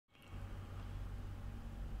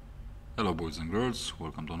Hello boys and girls,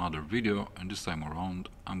 welcome to another video, and this time around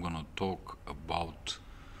I'm gonna talk about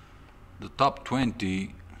the top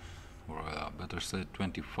 20, or better said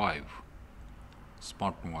 25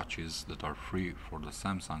 smartwatches that are free for the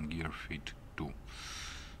Samsung Gear Fit 2.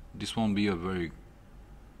 This won't be a very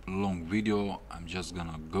long video, I'm just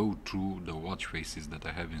gonna go through the watch faces that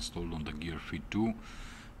I have installed on the Gear Fit 2,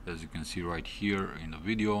 as you can see right here in the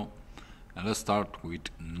video. And let's start with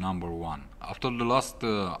number 1. After the last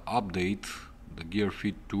update, the Gear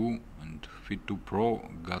Fit 2 and Fit 2 Pro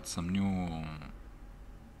got some new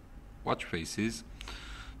watch faces.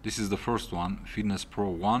 This is the first one: Fitness Pro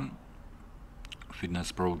 1,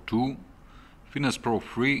 Fitness Pro 2, Fitness Pro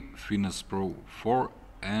 3, Fitness Pro 4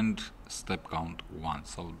 and Step Count 1.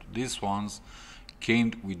 So these ones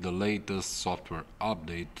came with the latest software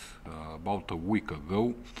update about a week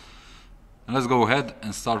ago. And let's go ahead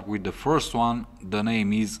and start with the first one. The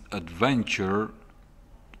name is Adventure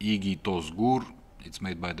Igi Tozgur. It's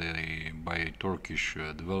made by a Turkish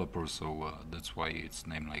developer, so that's why it's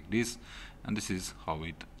named like this. And this is how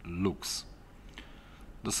it looks.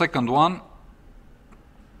 The second one,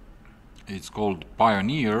 it's called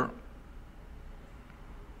Pioneer.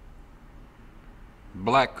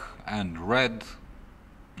 Black and red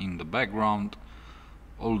in the background.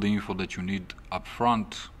 All the info that you need up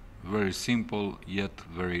front. Very simple yet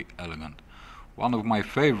very elegant. One of my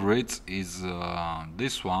favorites is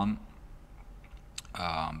this one,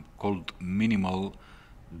 called Minimal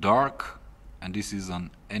Dark, and this is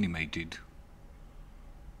an animated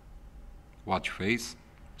watch face.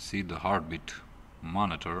 See the heartbeat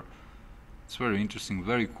monitor. It's very interesting,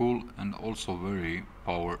 very cool, and also very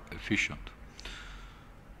power efficient.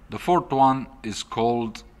 The fourth one is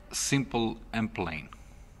called Simple and Plain.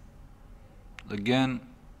 Again,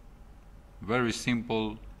 very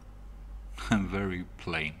simple and very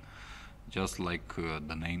plain, just like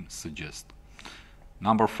the name suggests.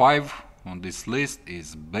 Number 5 on this list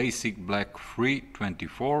is Basic Black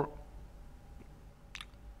 324,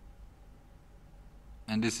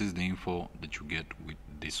 and this is the info that you get with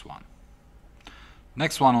this one.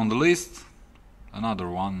 Next one on the list, another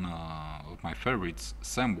one of my favorites,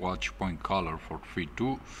 SamWatch Point Color for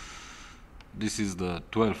 3.2. This is the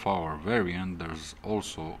 12-hour variant. There's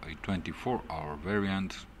also a 24-hour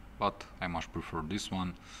variant, but I much prefer this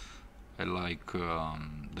one. I like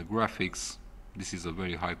the graphics. This is a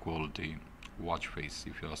very high quality watch face,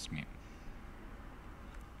 if you ask me.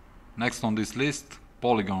 Next on this list,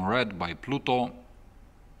 Polygon Red by Pluto.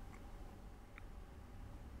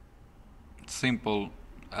 Simple,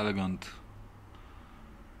 elegant,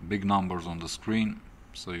 big numbers on the screen,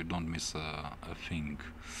 so you don't miss a thing.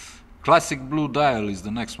 Classic Blue Dial is the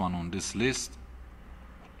next one on this list,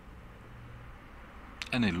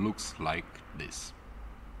 and it looks like this.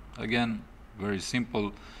 Again, very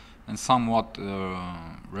simple and somewhat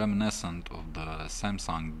reminiscent of the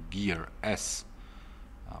Samsung Gear S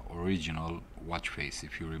original watch face,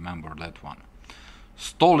 if you remember that one.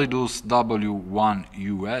 Stolidus W1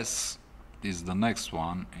 US is the next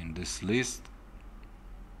one in this list.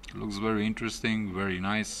 It looks very interesting, very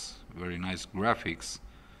nice graphics.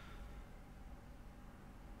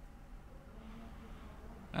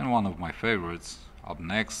 And one of my favorites up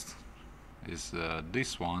next is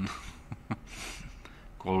this one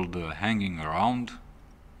called Hanging Around,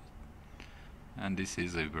 and this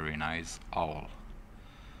is a very nice owl.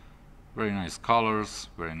 Very nice colors,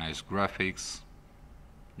 very nice graphics.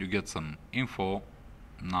 You get some info,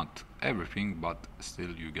 not everything, but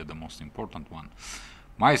still you get the most important one.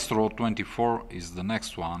 Maestro 24 is the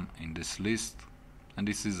next one in this list, and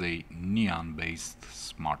this is a neon based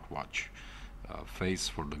smartwatch face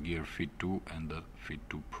for the Gear Fit 2 and the Fit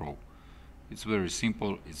 2 Pro. It's very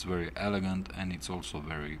simple, it's very elegant, and it's also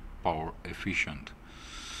very power efficient.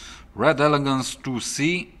 Red Elegance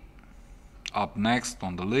 2C up next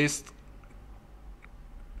on the list.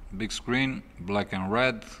 Big screen, black and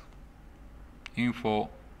red info,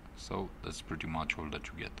 so that's pretty much all that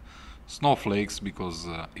you get. Snowflakes, because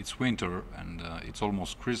it's winter and it's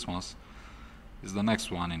almost Christmas, is the next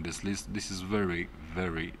one in this list. This is very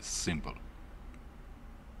simple.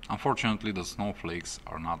 Unfortunately, the snowflakes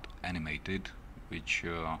are not animated, which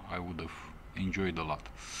I would have enjoyed a lot.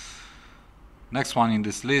 Next one in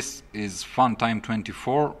this list is Funtime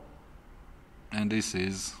 24, and this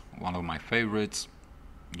is one of my favorites.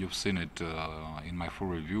 You've seen it in my full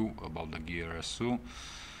review about the Gear S2,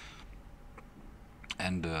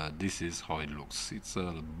 and this is how it looks. It's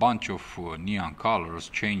a bunch of neon colors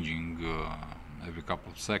changing every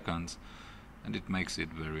couple of seconds, and it makes it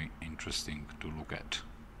very interesting to look at.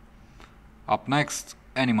 Up next,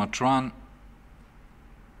 Animatron.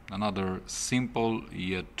 Another simple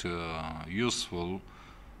yet useful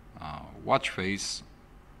watch face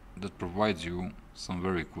that provides you some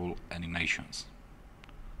very cool animations.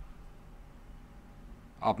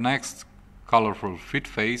 Up next, colorful fit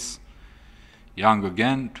face, young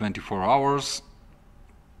again, 24 hours.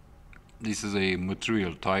 This is a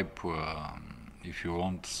material type if you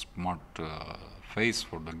want smart face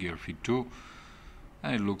for the Gear Fit 2,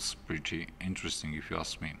 and it looks pretty interesting if you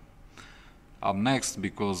ask me. Up next,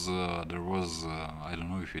 because there was, I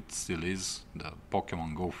don't know if it still is, the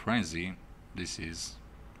Pokemon Go frenzy. This is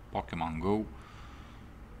Pokemon Go,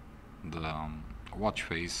 the watch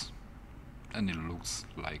face, and it looks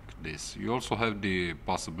like this. You also have the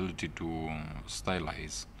possibility to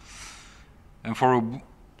stylize, and for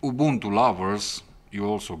Ubuntu lovers you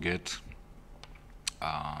also get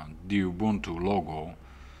the Ubuntu logo,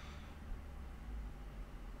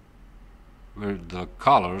 where the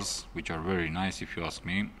colors, which are very nice if you ask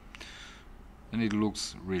me, and it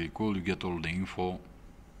looks really cool. You get all the info.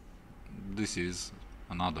 This is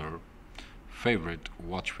another favorite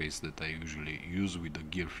watch face that I usually use with the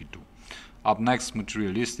Gear Fit 2. Up next,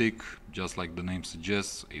 materialistic, just like the name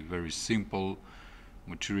suggests, a very simple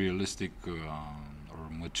materialistic or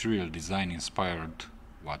material design inspired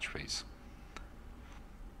watch face.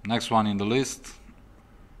 Next one in the list,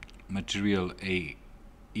 material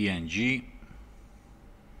ENG.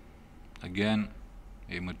 Again,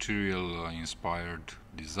 a material inspired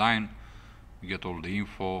design. You get all the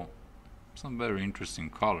info, some very interesting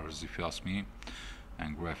colors if you ask me,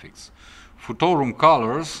 and graphics. Futorum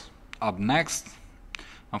colors up next.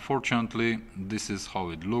 Unfortunately, this is how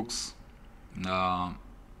it looks.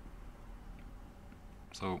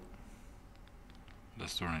 So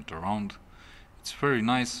let's turn it around. It's very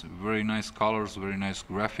nice colors, very nice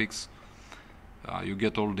graphics. You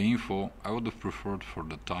get all the info. I would have preferred for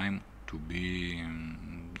the time to be,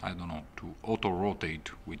 I don't know, to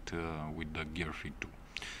auto-rotate with the Gear Fit 2.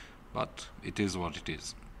 But it is what it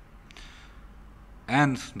is.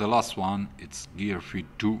 And the last one, it's Gear Fit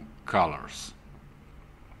 2 colors.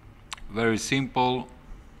 Very simple,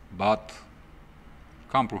 but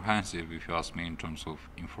comprehensive if you ask me in terms of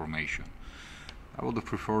information. I would have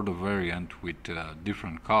preferred a variant with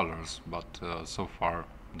different colors, but so far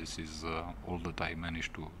this is all that I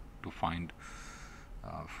managed to find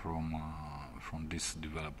from this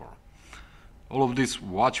developer. All of these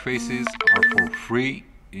watch faces are for free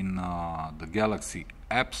in the Galaxy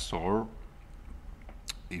App Store.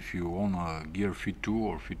 If you own a Gear Fit 2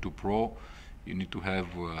 or Fit 2 Pro, you need to have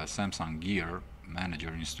Samsung Gear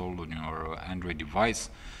Manager installed on your Android device.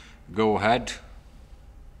 Go ahead,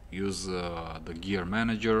 use the Gear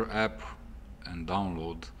Manager app and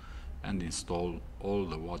download and install all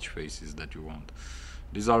the watch faces that you want.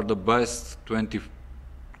 These are the best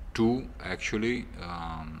 22 actually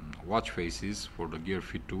watch faces for the Gear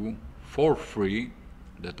Fit 2 for free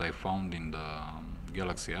that I found in the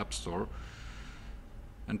Galaxy App Store.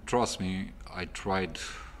 And trust me, I tried,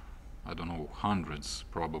 I don't know, hundreds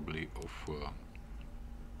probably of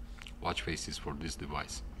watch faces for this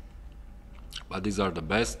device, but these are the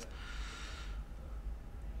best.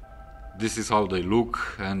 This is how they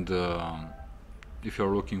look, and if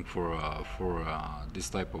you're looking for this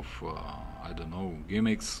type of I don't know,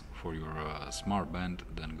 gimmicks for your smart band,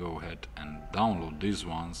 then go ahead and download these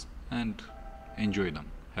ones and enjoy them,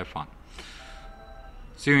 have fun.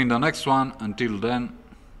 See you in the next one. Until then,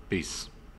 peace.